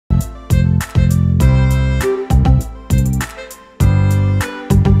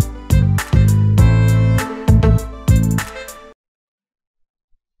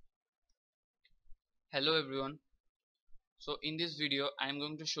Hello everyone. So in this video I am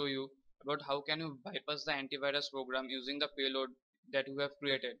going to show you about how can you bypass the antivirus program using the payload that you have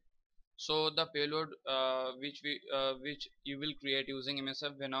created. So the payload which you will create using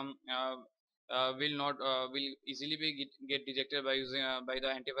MSF Venom will easily get detected by using by the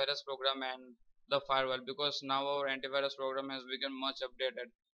antivirus program and the firewall, because now our antivirus program has become much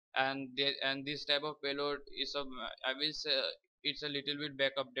updated, and this type of payload is I will say it's a little bit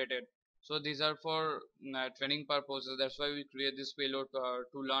back updated. So these are for training purposes. That's why we create this payload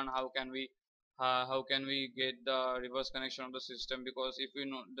to learn how can we get the reverse connection of the system, because if we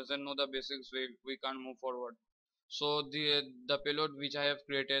doesn't know the basics, we can't move forward. So the payload which I have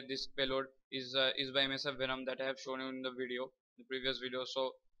created, this payload is by MSF Venom that I have shown you in the video, the previous video.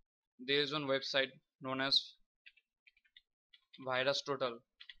 So there is one website known as virus total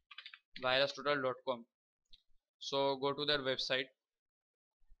virustotal.com. So go to that website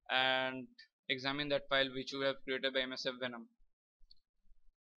and examine that file which you have created by MSF Venom.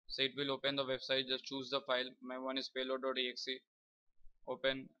 So it will open the website. Just choose the file. My one is payload.exe.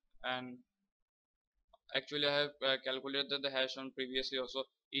 Open, and actually I have calculated the hash on previously also.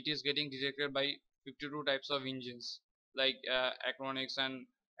 It is getting detected by 52 types of engines like Acronix and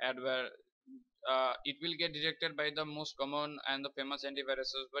adware. It will get detected by the most common and the famous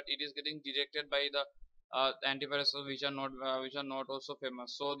antiviruses, but it is getting detected by the antiviruses which are not also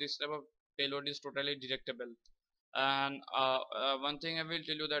famous. So this type of payload is totally detectable. And one thing I will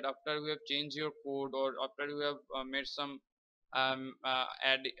tell you, that after you have changed your code, or after you have made some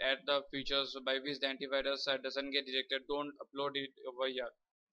add the features by which the antivirus doesn't get detected, don't upload it over here,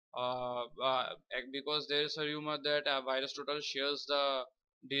 because there is a rumor that virus total shares the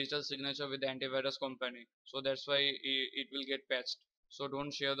digital signature with the antivirus company, so that's why it will get patched. So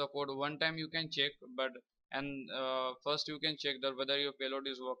don't share the code. One time you can check, but and first you can check that whether your payload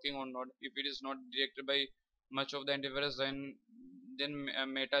is working or not. If it is not detected by much of the antivirus, then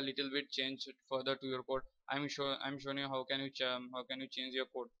meta little bit change it further to your code. I'm showing you how can you change your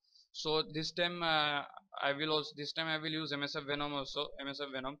code. So this time I will use MSF Venom also,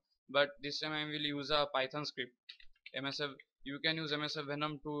 MSF Venom, but this time I will use a Python script. MSF, you can use MSF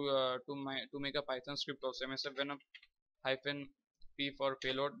Venom to make a Python script also. MSF Venom hyphen p for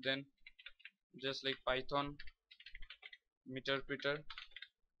payload, then just like Python meter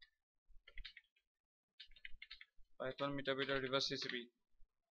reverse TCP.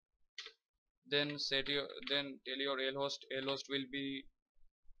 Then tell your lhost will be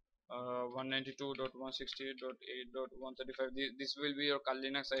 192.168.8.135. This will be your Kali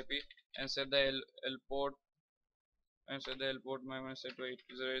Linux IP, and set the L port, my one set to 8.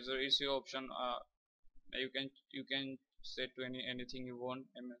 There is your option. You can set to anything you want.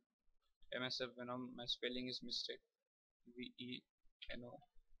 MSF Venom, my spelling is mistake. VENO.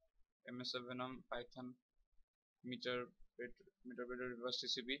 MSF Venom Python meter reverse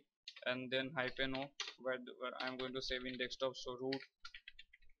TCP, and then hyphen o, where I'm going to save in desktop. So root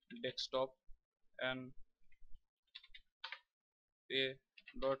desktop and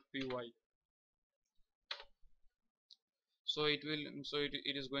pay.py. So it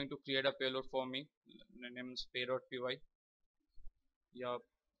is going to create a payload for me. The name is pay.py. Yeah,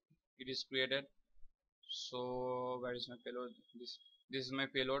 it is created. So where is my payload? This is my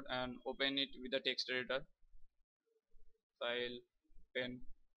payload, and open it with the text editor. File, pen,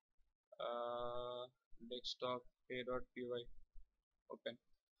 desktop, pay.py. Open.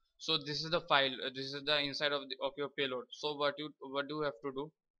 So this is the file. This is the inside of your payload. So what do you have to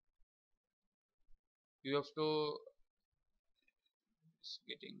do? You have to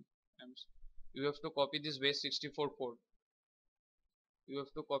getting you have to copy this base 64 code. You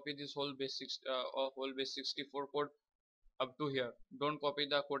have to copy this whole base 64 code up to here. Don't copy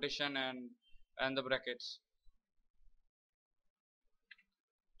the quotation and the brackets.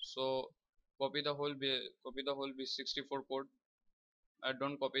 So copy the whole base 64 code.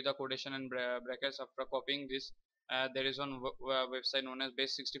 Don't copy the quotation and brackets. After copying this, there is one website known as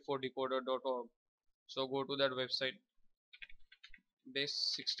base64decoder.org. So go to that website,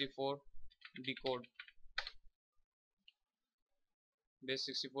 base64 decode.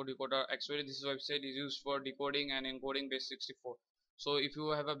 Base64 decoder. Actually, this website is used for decoding and encoding base64. So if you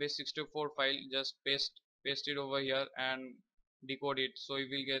have a base64 file, just paste it over here and decode it. So you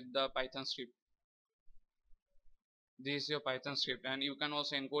will get the Python script. This is your Python script, and you can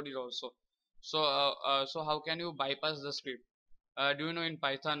also encode it also. So how can you bypass the script? Do you know in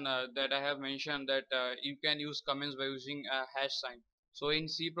Python that I have mentioned that you can use comments by using a hash sign. So in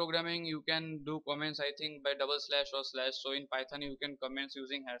C programming you can do comments, I think, by double slash or slash. So in Python you can comments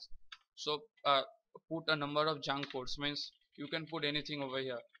using hash. So put a number of junk codes, means you can put anything over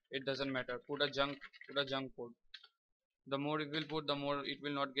here. it doesn't matter. Put a junk code. The more it will put, the more it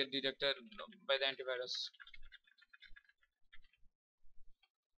will not get detected by the antivirus.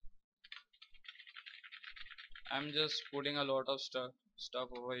 I'm just putting a lot of stuff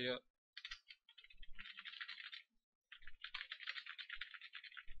over here.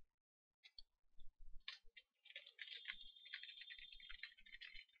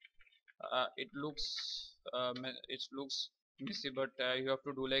 It looks messy, but you have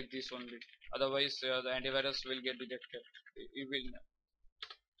to do like this only. Otherwise, the antivirus will get detected.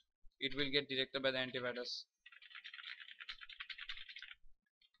 It will get detected by the antivirus.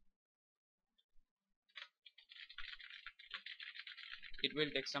 It will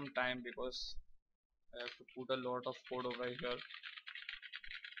take some time because I have to put a lot of code over here.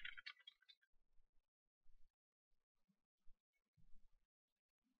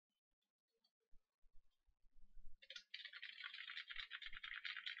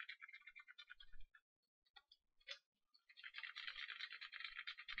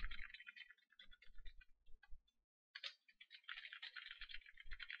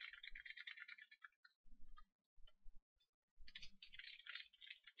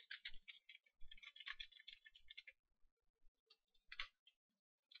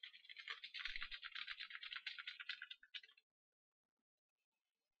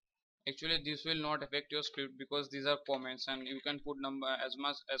 Actually, this will not affect your script because these are comments, and you can put number as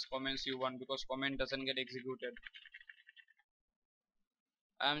much as comments you want because comment doesn't get executed.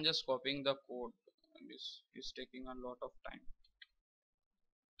 I am just copying the code, and this is taking a lot of time.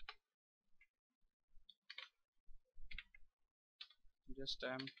 Just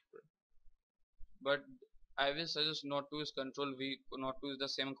but I will suggest not to use Control V, not to use the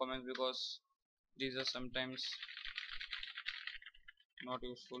same comments because these are sometimes not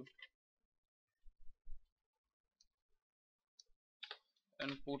useful.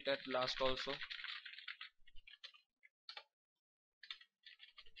 And put at last also.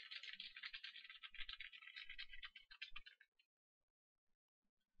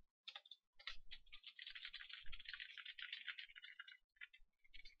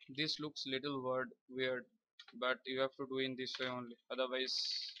 This looks little weird, but you have to do in this way only. Otherwise,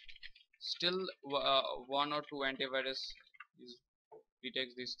 still one or two antivirus is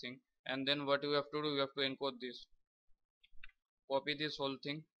detects this thing. And then what you have to do, you have to encode this. Copy this whole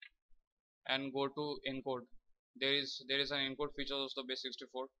thing and go to encode. There is an encode feature also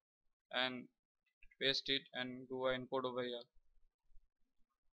base64, and paste it and do a encode over here.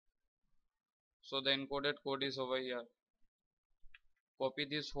 So the encoded code is over here. Copy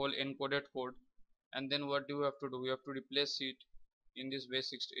this whole encoded code, and then what do you have to do? You have to replace it in this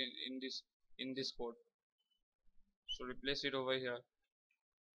base60 in this code. So replace it over here,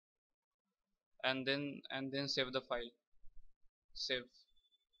 and then save the file. Save.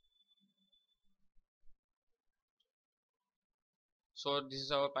 So this is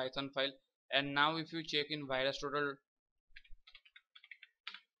our Python file, and now if you check in VirusTotal,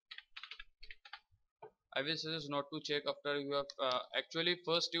 I will suggest not to check after you have actually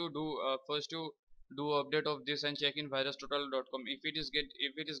first you do update of this and check in virustotal.com. If it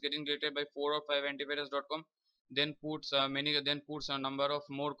is getting deleted by 4 or 5 antivirus.com, then puts a number of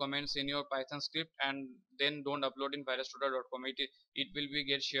more comments in your Python script, and then don't upload in virustotal.com. It will be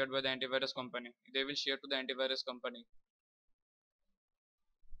get shared by the antivirus company. They will share to the antivirus company.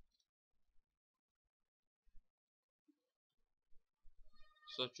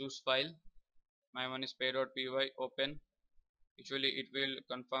 So choose file. My one is pay.py. Open. Usually it will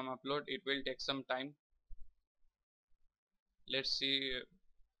confirm upload. It will take some time. Let's see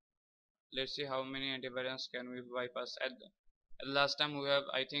how many antivirus can we bypass. At last time we have,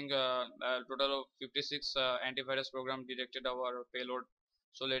 I think, a total of 56 antivirus program detected our payload.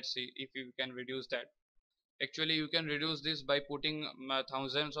 So let's see if we can reduce that. Actually you can reduce this by putting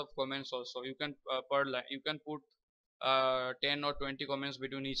thousands of comments also. You can per line you can put 10 or 20 comments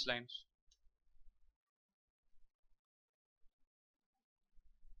between each lines.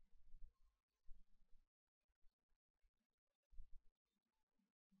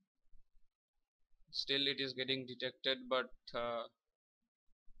 Still it is getting detected, but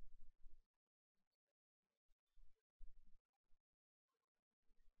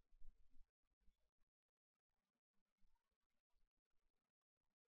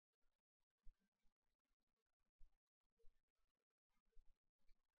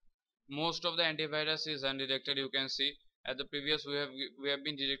most of the antivirus is undetected. You can see at the previous we have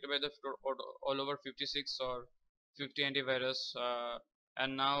been detected by the all over 56 or 50 antivirus,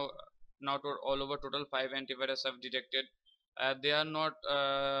 and now to all over total 5 antivirus have detected. They are not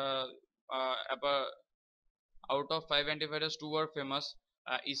out of 5 antivirus, 2 are famous,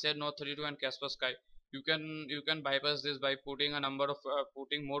 he said no 32 and Kaspersky. You can bypass this by putting a number of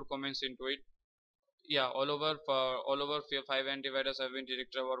putting more comments into it. Yeah, all over 5 antivirus have been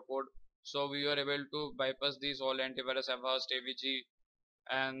directed our code, so we were able to bypass these all antivirus Avast, AVG,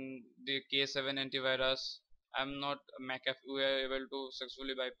 and the K7 antivirus. I'm not McAfee. We are able to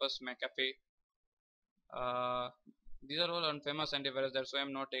successfully bypass McAfee. uh, these are all unfamous antivirus, that's why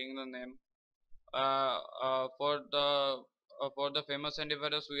I'm not taking the name. For the famous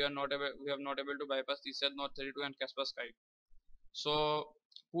antivirus, we have not able to bypass the said not 32 and Kaspersky. So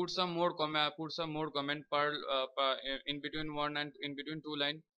put some more comment in between one and in between two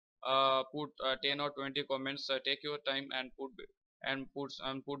line. Put 10 or 20 comments. Take your time and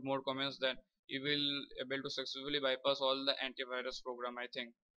put more comments. Then you will able to successfully bypass all the antivirus program, I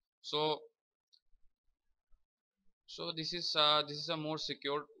think. So this is a more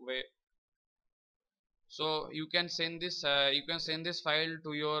secure way. So you can send this file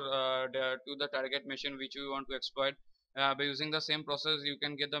to your to the target machine which you want to exploit. By using the same process, you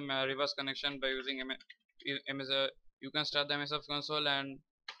can get the reverse connection by using you can start the MSF console and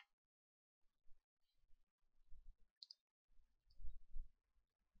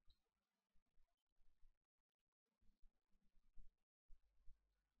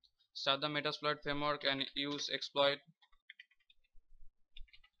start the Metasploit framework and use exploit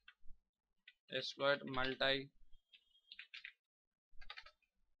multi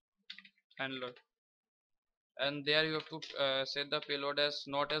handler. And there you have to set the payload as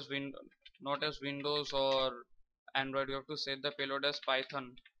not as Windows or Android. You have to set the payload as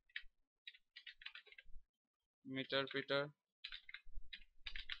Python meter Peter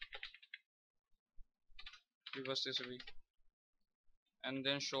reverse TCP, and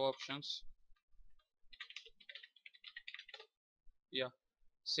then show options. Yeah,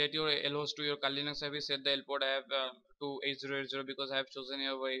 set your lhost to your Kali Linux service. Set the L port I have to 8080 because I have chosen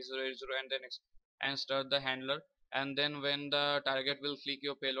here 8080, and then and start the handler. And then when the target will click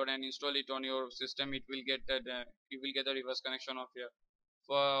your payload and install it on your system, it will get that you will get the reverse connection of here.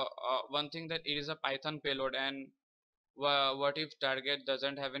 For one thing, that it is a Python payload, and what if target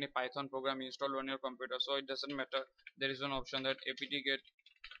doesn't have any Python program installed on your computer? So it doesn't matter. There is one option that apt get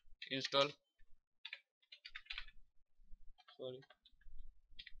install. Sorry.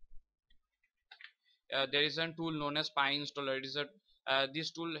 There is a tool known as PyInstaller. It is a this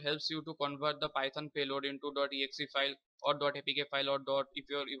tool helps you to convert the Python payload into .exe file or .apk file or if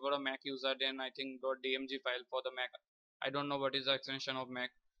you're a Mac user, then I think .dmg file for the Mac. I don't know what is the extension of Mac.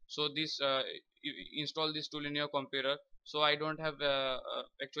 So this you install this tool in your computer. So I don't have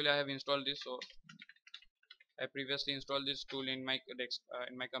actually I have installed this. So I previously installed this tool in my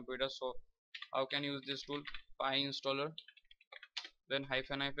in my computer. So how can you use this tool? PyInstaller, then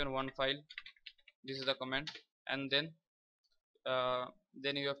hyphen one file. This is the command, and uh,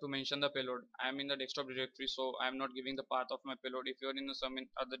 then you have to mention the payload. I am in the desktop directory, so I am not giving the path of my payload. If you are in some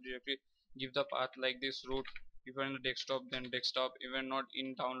other directory, give the path like this root. If you are in the desktop, then desktop. If you are not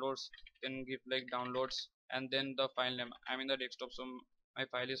in downloads, then give like downloads, and then the file name. I am in the desktop, so my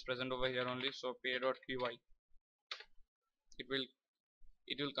file is present over here only. So pay.py.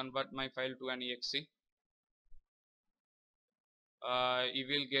 It will convert my file to an exe. You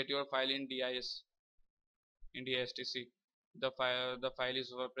will get your file in distc. The file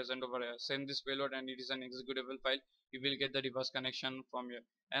is present over here. Send this payload and it is an executable file. You will get the reverse connection from here.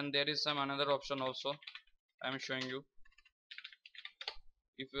 And there is some another option also I am showing you.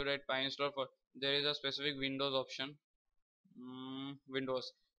 If you write PyInstaller, for there is a specific Windows option.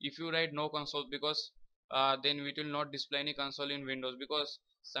 Windows, if you write no console, because then it will not display any console in Windows, because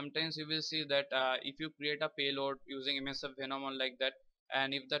sometimes you will see that if you create a payload using MSF Venom or like that,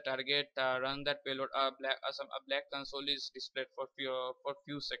 and if the target run that payload, a black console is displayed for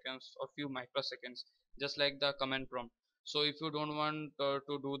few seconds or few microseconds, just like the command prompt. So if you don't want to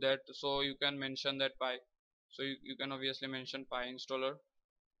do that, so you can mention that so you can obviously mention PyInstaller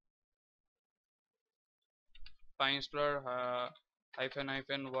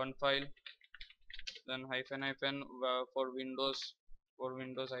hyphen one file, then hyphen for Windows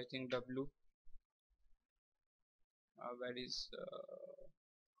I think W. Where is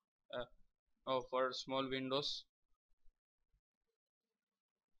oh, for small Windows,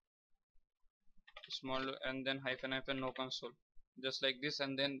 small, and then hyphen no console, just like this,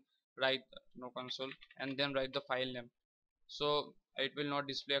 and then write no console, and then write the file name. So it will not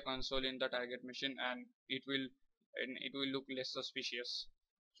display a console in the target machine, and it will look less suspicious.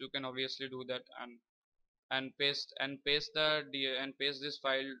 So you can obviously do that, and paste this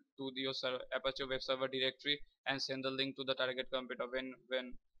file to your Apache web server directory, and send the link to the target computer.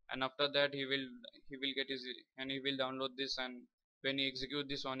 When and after that he will get his, and he will download this, and when he execute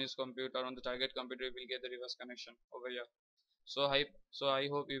this on his computer, on the target computer, he will get the reverse connection over here. So I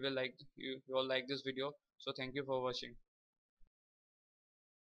hope you all like this video. So thank you for watching.